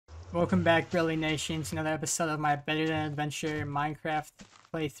Welcome back, Brilly Nation, to another episode of my Better Than Adventure Minecraft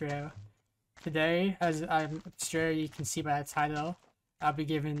playthrough. Today, as I'm sure you can see by the title, I'll be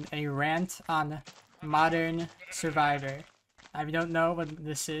giving a rant on Modern Survivor. If you don't know what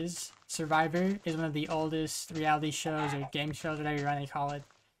this is, Survivor is one of the oldest reality shows or game shows, whatever you want to call it,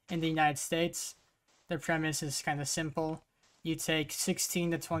 in the United States. The premise is kind of simple. You take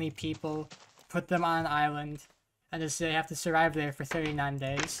 16 to 20 people, put them on an island, and they have to survive there for 39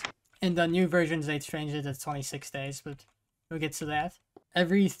 days. In the new versions, they changed it to 26 days, but we'll get to that.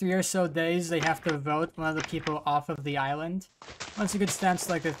 Every 3 or so days, they have to vote one of the people off of the island. Once it gets down to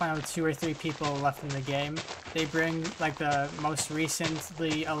like the final 2 or 3 people left in the game, they bring like the most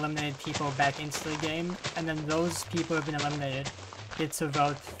recently eliminated people back into the game, and then those people who have been eliminated get to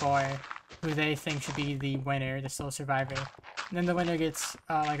vote for who they think should be the winner, the sole survivor. And then the winner gets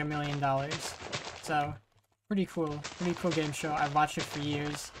like $1 million. So, pretty cool game show. I've watched it for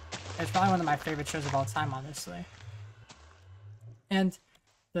years. It's probably one of my favorite shows of all time, honestly. And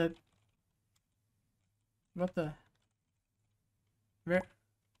where'd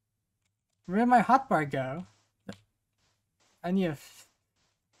my hotbar go? I need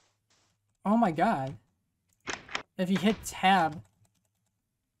oh my god. If you hit tab,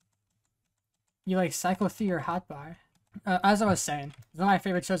 you like cycle through your hotbar. As I was saying, it's one of my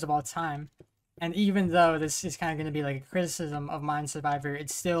favorite shows of all time. And even though this is kind of going to be like a criticism of Modern Survivor,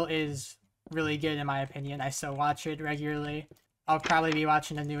 it still is really good in my opinion. I still watch it regularly. I'll probably be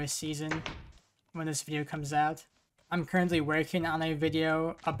watching the newest season when this video comes out. I'm currently working on a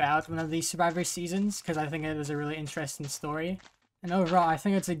video about one of these Survivor seasons because I think it was a really interesting story. And overall, I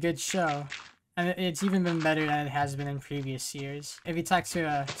think it's a good show. And it's even been better than it has been in previous years. If you talk to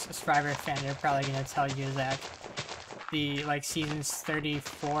a Survivor fan, they're probably going to tell you that the seasons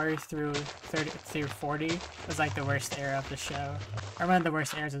 34 through 40 was like the worst era of the show, or one of the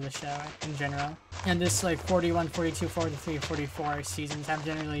worst eras of the show in general. And this 41, 42, 43, 44 seasons have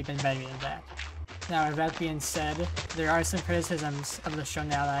generally been better than that. Now, with that being said, there are some criticisms of the show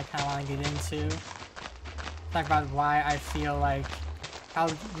now that I kind of want to get into. Talk about why I feel like how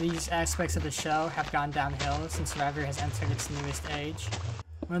these aspects of the show have gone downhill since Survivor has entered its newest age.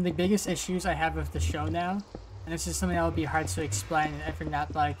 One of the biggest issues I have with the show now, and this is something that will be hard to explain if you're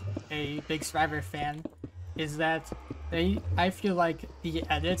not like a big Survivor fan, is that I feel like the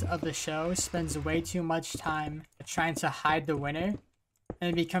edit of the show spends way too much time trying to hide the winner,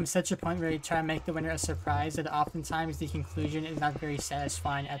 and it becomes such a point where you try to make the winner a surprise that oftentimes the conclusion is not very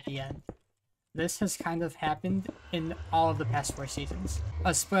satisfying at the end. This has kind of happened in all of the past 4 seasons.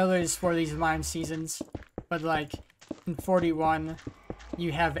 Spoilers for these modern seasons, but like in 41,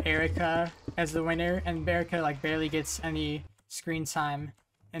 you have Erica as the winner, and Erica barely gets any screen time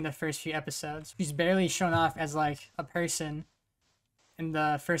in the first few episodes. She's barely shown off as like a person in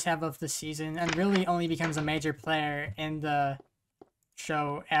the first half of the season, and really only becomes a major player in the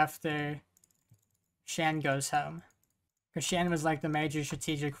show after Shan goes home. Because Shan was like the major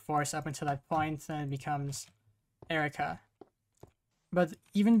strategic force up until that point, and it becomes Erica. But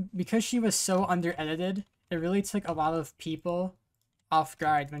even because she was so under-edited, it really took a lot of people off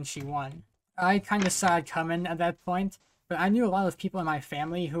guard when she won. I kind of saw it coming at that point, but I knew a lot of people in my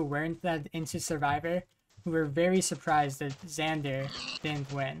family who weren't that into Survivor who were very surprised that Xander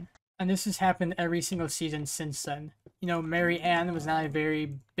didn't win. And this has happened every single season since then. You know, Mary Ann was not a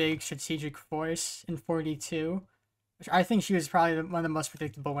very big strategic force in 42, which I think she was probably one of the most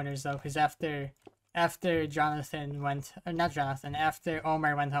predictable winners though, because after Jonathan went, or not Jonathan, after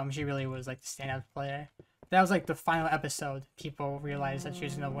Omar went home, she really was like the standout player. That was like the final episode people realized that she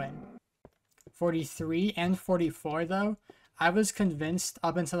was gonna win. 43 and 44 though, I was convinced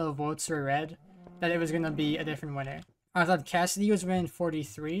up until the votes were read that it was gonna be a different winner. I thought Cassidy was winning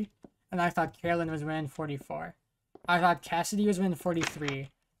 43, and I thought Carolyn was winning 44. I thought Cassidy was winning 43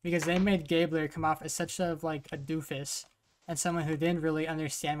 because they made Gabler come off as such a doofus and someone who didn't really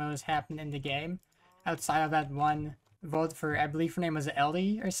understand what was happening in the game outside of that one vote for, I believe her name was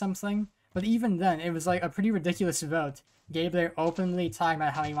Ellie or something. But even then, it was like a pretty ridiculous vote. Gabler openly talking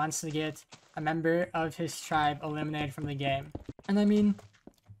about how he wants to get a member of his tribe eliminated from the game. And I mean,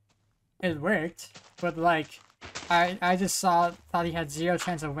 it worked, but like, I just thought he had 0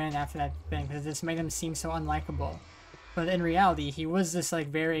 chance of winning after that thing, because it just made him seem so unlikable. But in reality, he was this like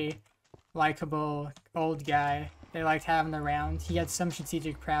very likable old guy they liked having around. He had some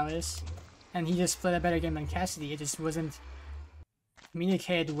strategic prowess, and he just played a better game than Cassidy. It just wasn't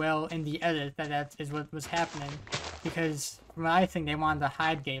communicated well in the edit that is what was happening, because from what I think, they wanted to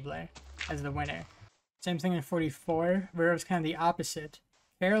hide Gabler as the winner. Same thing in 44, where it was kind of the opposite.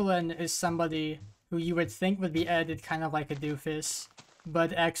 Carolyn is somebody who you would think would be edited kind of like a doofus,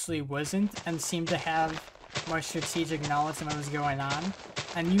 but actually wasn't, and seemed to have more strategic knowledge of what was going on.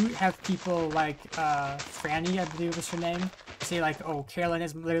 And you have people like Franny, I believe was her name, say like, oh, Carolyn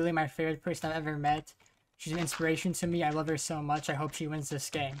is literally my favorite person I've ever met. She's an inspiration to me. I love her so much. I hope she wins this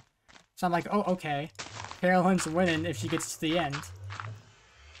game. So I'm like, oh, okay. Carolyn's winning if she gets to the end.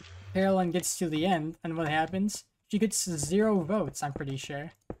 Carolyn gets to the end, and what happens? She gets 0 votes, I'm pretty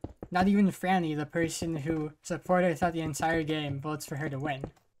sure. Not even Franny, the person who supported her throughout the entire game, votes for her to win.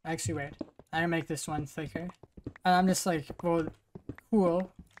 Actually, wait. I'm gonna make this one thicker. And I'm just like, well,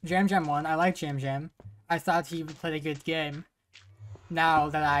 cool. Jam Jam won. I like Jam Jam. I thought he played a good game. Now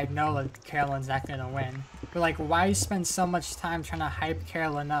that I know that Carolyn's not gonna win. But like, why spend so much time trying to hype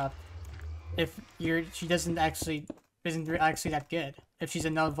Carolyn up if she isn't actually that good? If she's a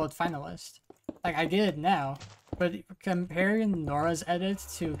no-vote finalist. Like, I get it now, but comparing Nora's edit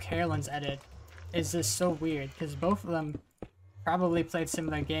to Carolyn's edit is just so weird, because both of them probably played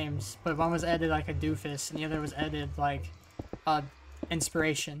similar games, but one was edited like a doofus, and the other was edited like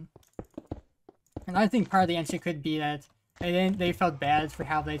inspiration. And I think part of the answer could be that they felt bad for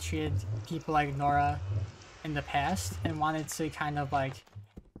how they treated people like Nora in the past, and wanted to kind of like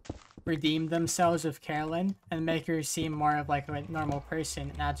redeem themselves with Carolyn and make her seem more of like a normal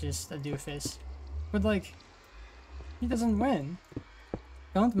person, not just a doofus. But like, he doesn't win.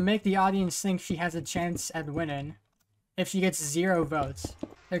 Don't make the audience think she has a chance at winning if she gets 0 votes.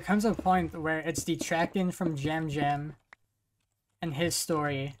 There comes a point where it's detracting from Jam Jam and his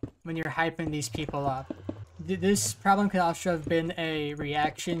story when you're hyping these people up. This problem could also have been a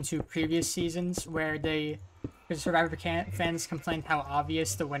reaction to previous seasons where Survivor fans complained how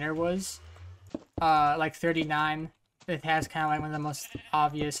obvious the winner was. Like 39, it has kind of like one of the most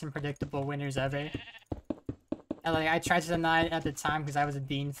obvious and predictable winners ever. And like, I tried to deny it at the time because I was a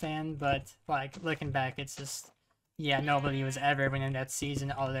Dean fan, but like, looking back, it's just, yeah, nobody was ever winning that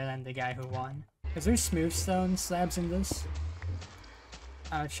season other than the guy who won. Is there smooth stone slabs in this?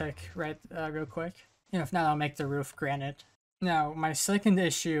 I'll check real quick. If not, I'll make the roof granite. Now, my second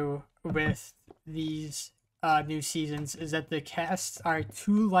issue with these new seasons is that the casts are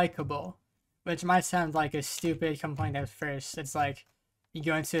too likable, which might sound like a stupid complaint at first. It's like, you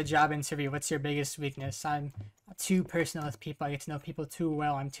go into a job interview, what's your biggest weakness? I'm too personal with people, I get to know people too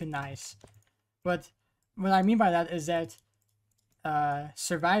well, I'm too nice. But what I mean by that is that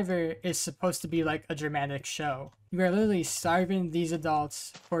Survivor is supposed to be like a dramatic show. You are literally starving these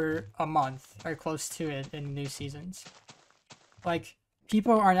adults for a month, or close to it, in new seasons. Like,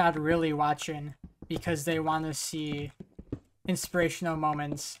 people are not really watching because they want to see inspirational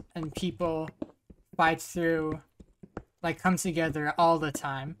moments and people fight through, like, come together all the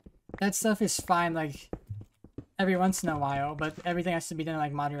time. That stuff is fine, like, every once in a while, but everything has to be done in,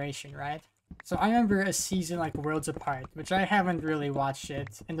 like, moderation, right? So I remember a season like Worlds Apart, which I haven't really watched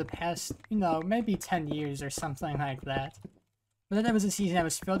it in the past, maybe 10 years or something like that. But that was a season that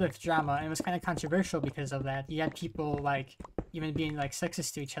was filled with drama, and it was kind of controversial because of that. You had people, like, even being, like,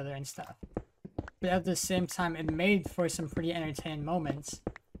 sexist to each other and stuff. But at the same time, it made for some pretty entertaining moments.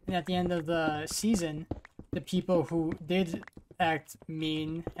 And at the end of the season, the people who did act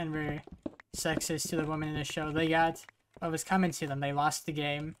mean and were sexist to the women in the show, they got what was coming to them. They lost the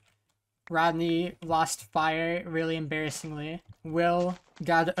game. Rodney lost fire really embarrassingly. Will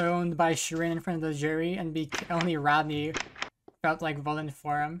got owned by Shireen in front of the jury, and only Rodney felt like voting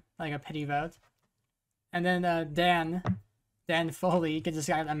for him, like a pity vote. And then Dan Foley just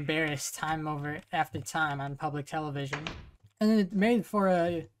got embarrassed time after time on public television. And it made for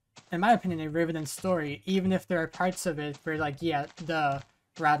in my opinion, a riveting story, even if there are parts of it where, like, yeah,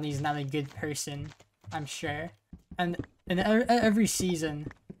 Rodney's not a good person, I'm sure. And in every season,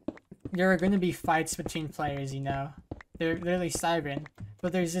 there are going to be fights between players, They're literally starving.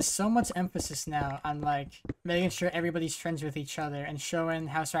 But there's just so much emphasis now on, like, making sure everybody's friends with each other and showing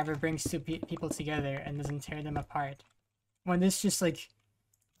how Survivor brings two people together and doesn't tear them apart. When this just, like,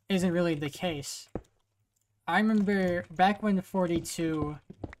 isn't really the case. I remember back when 42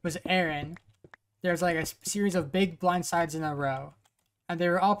 was airing, there was, like, a series of big blindsides in a row. And they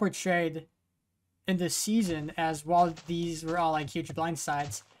were all portrayed in the season as, while these were all, like, huge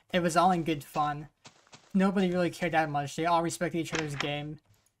blindsides, it was all in good fun. Nobody really cared that much. They all respected each other's game.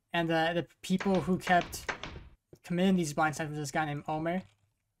 And the people who kept committing these blindsides was this guy named Omer.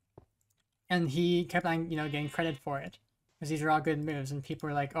 And he kept on, getting credit for it. Because these were all good moves. And people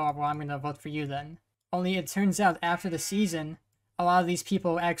were like, oh, well, I'm going to vote for you then. Only it turns out after the season, a lot of these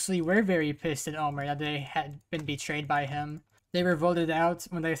people actually were very pissed at Omer that they had been betrayed by him. They were voted out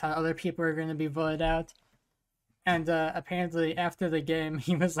when they thought other people were going to be voted out. And apparently after the game,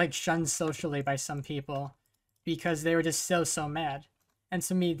 he was, like, shunned socially by some people because they were just so mad. And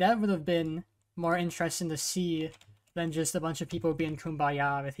to me, that would have been more interesting to see than just a bunch of people being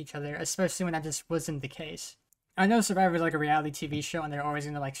kumbaya with each other, especially when that just wasn't the case. I know Survivor is like a reality TV show and they're always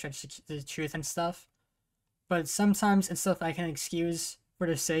gonna like stretch the truth and stuff, but sometimes it's stuff I can excuse for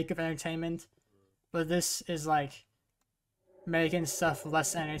the sake of entertainment, but this is like making stuff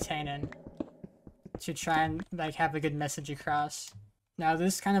less entertaining to try and like have a good message across. Now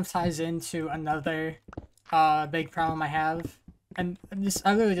this kind of ties into another big problem I have, and this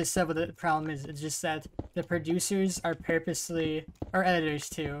I literally just said what the problem is. It's just that the producers are purposely, or editors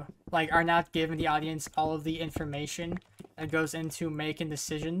too, like are not giving the audience all of the information that goes into making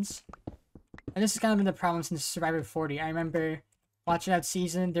decisions. And this has kind of been the problem since Survivor 40. I remember watching that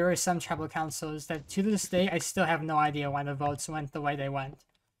season, there were some tribal councils that to this day I still have no idea why the votes went the way they went.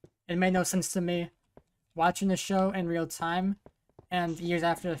 It made no sense to me watching the show in real time, and years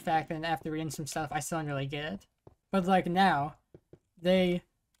after the fact and after reading some stuff, I still don't really get it. But like now, they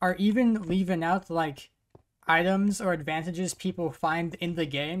are even leaving out like items or advantages people find in the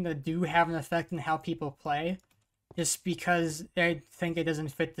game that do have an effect on how people play, just because they think it doesn't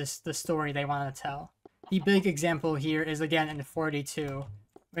fit the story they want to tell. The big example here is again in 42,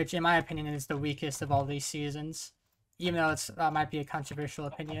 which in my opinion is the weakest of all these seasons, even though it's might be a controversial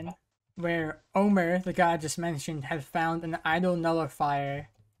opinion, where Omer, the guy I just mentioned, had found an idol nullifier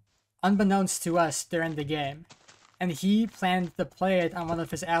unbeknownst to us during the game, and he planned to play it on one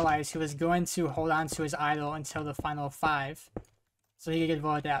of his allies who was going to hold on to his idol until the final 5, so he could get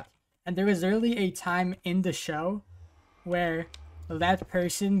voted out. And there was literally a time in the show where that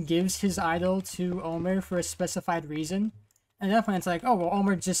person gives his idol to Omer for a specified reason, and at that point it's like, oh well,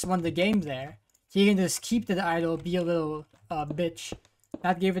 Omer just won the game there. He can just keep the idol, be a little bitch,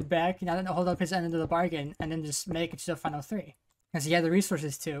 not give it back, not hold up his end of the bargain, and then just make it to the final 3. Because he had the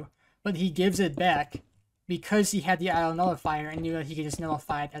resources to. But he gives it back because he had the idol nullifier and knew that he could just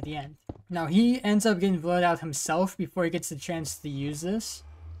nullify it at the end. Now he ends up getting voted out himself before he gets the chance to use this,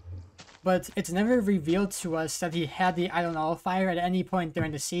 but it's never revealed to us that he had the idol nullifier at any point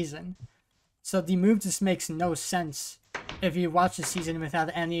during the season. So the move just makes no sense if you watch the season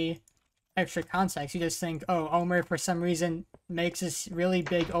without any extra context. You just think, oh, Omer for some reason makes this really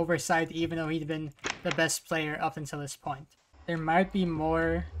big oversight even though he'd been the best player up until this point. There might be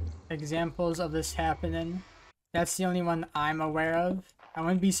more examples of this happening. That's the only one I'm aware of. I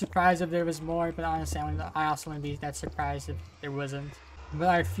wouldn't be surprised if there was more, but honestly, I also wouldn't be that surprised if there wasn't. But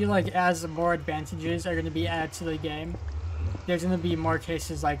I feel like as more advantages are going to be added to the game, there's going to be more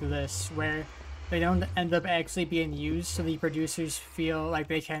cases like this, where they don't end up actually being used, so the producers feel like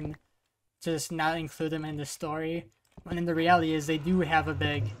they can just not include them in the story. When in the reality is they do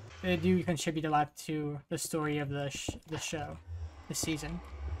contribute a lot to the story of the show, the season.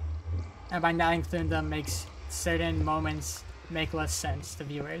 And by not including them makes certain moments make less sense to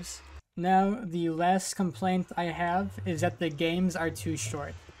viewers. Now, the last complaint I have is that the games are too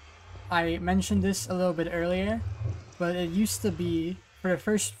short. I mentioned this a little bit earlier, but it used to be, for the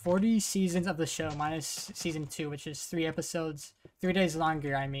first 40 seasons of the show, minus season 2, which is 3 episodes, 3 days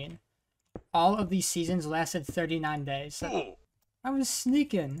longer, I mean. All of these seasons lasted 39 days. So I was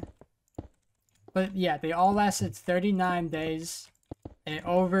sneaking. But yeah, they all lasted 39 days, and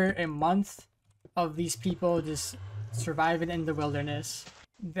over a month of these people just surviving in the wilderness,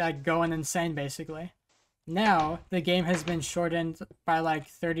 like going insane basically. Now, the game has been shortened by like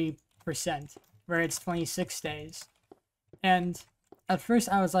 30%, where it's 26 days. And at first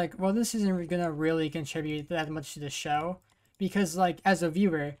I was like, well, this isn't gonna really contribute that much to the show, because like as a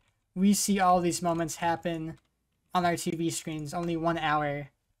viewer, we see all these moments happen on our TV screens only 1 hour.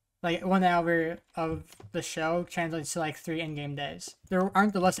 Like 1 hour of the show translates to like 3 in-game days. There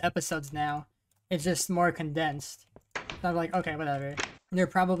aren't the less episodes now, it's just more condensed. So I'm like, okay, whatever. They're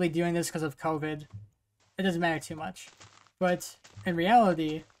probably doing this because of COVID. It doesn't matter too much. But in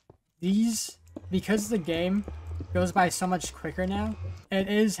reality, because the game goes by so much quicker now, it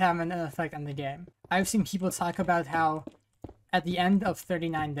is having an effect on the game. I've seen people talk about how at the end of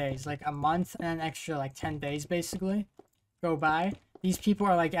 39 days, like a month and an extra like 10 days basically go by, these people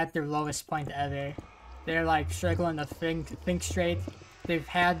are like at their lowest point ever. They're like struggling to think straight. They've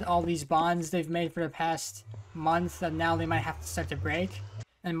had all these bonds they've made for the past month that now they might have to start to break.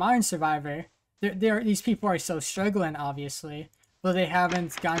 And Modern Survivor, these people are still struggling obviously, but they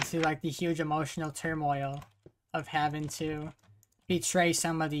haven't gone through like the huge emotional turmoil of having to betray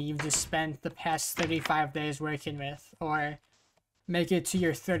somebody you've just spent the past 35 days working with, or make it to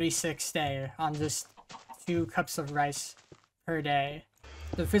your 36th day on just 2 cups of rice per day.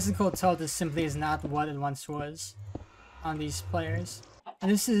 The physical toll just simply is not what it once was on these players. And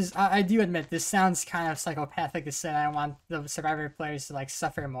this is, I do admit, this sounds kind of psychopathic to say I want the Survivor players to, like,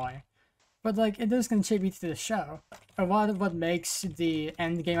 suffer more. But, like, it does contribute to the show. A lot of what makes the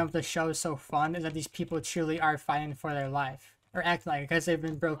end game of the show so fun is that these people truly are fighting for their life. Or act like it, because they've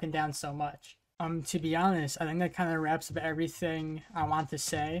been broken down so much. To be honest, I think that kind of wraps up everything I want to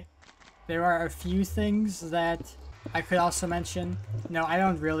say. There are a few things that I could also mention. No, I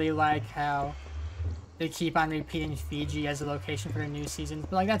don't really like how they keep on repeating Fiji as a location for the new season,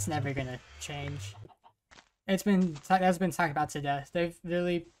 but like that's never gonna change. That's been talked about to death. They've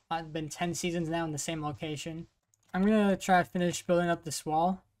really been 10 seasons now in the same location. I'm gonna try to finish building up this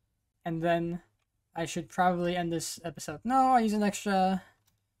wall, and then I should probably end this episode. No, I used an extra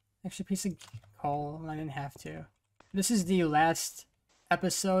piece of coal when I didn't have to. This is the last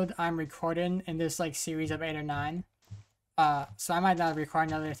episode I'm recording in this like series of 8 or 9. So I might not record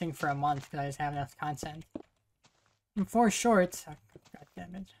another thing for a month because I just have enough content. And for short, oh, god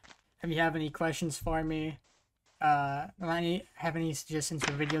damn it. If you have any questions for me, have any suggestions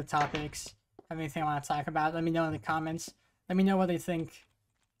for video topics, have anything I want to talk about, let me know in the comments. Let me know what they think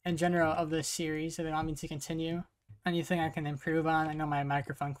in general of this series, if they want me to continue. Anything I can improve on. I know my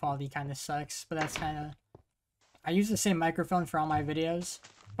microphone quality kind of sucks, but that's kind of... I use the same microphone for all my videos,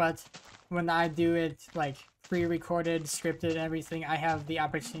 but when I do it, like, pre-recorded, scripted, and everything, I have the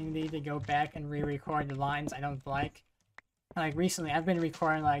opportunity to go back and re-record the lines I don't like. Like, recently, I've been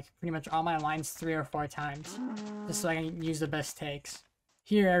recording, like, pretty much all my lines 3 or 4 times, just so I can use the best takes.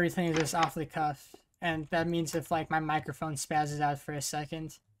 Here, everything is just off the cuff, and that means if, like, my microphone spazzes out for a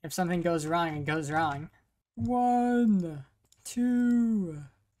second, if something goes wrong, it goes wrong. 1, 2,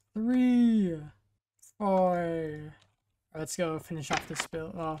 3, 4. Let's go finish off this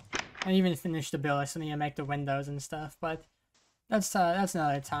build. Well, I didn't even finish the build. I still need to make the windows and stuff, but that's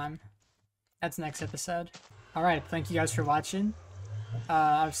another time. That's next episode. Alright, thank you guys for watching.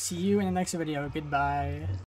 I'll see you in the next video. Goodbye.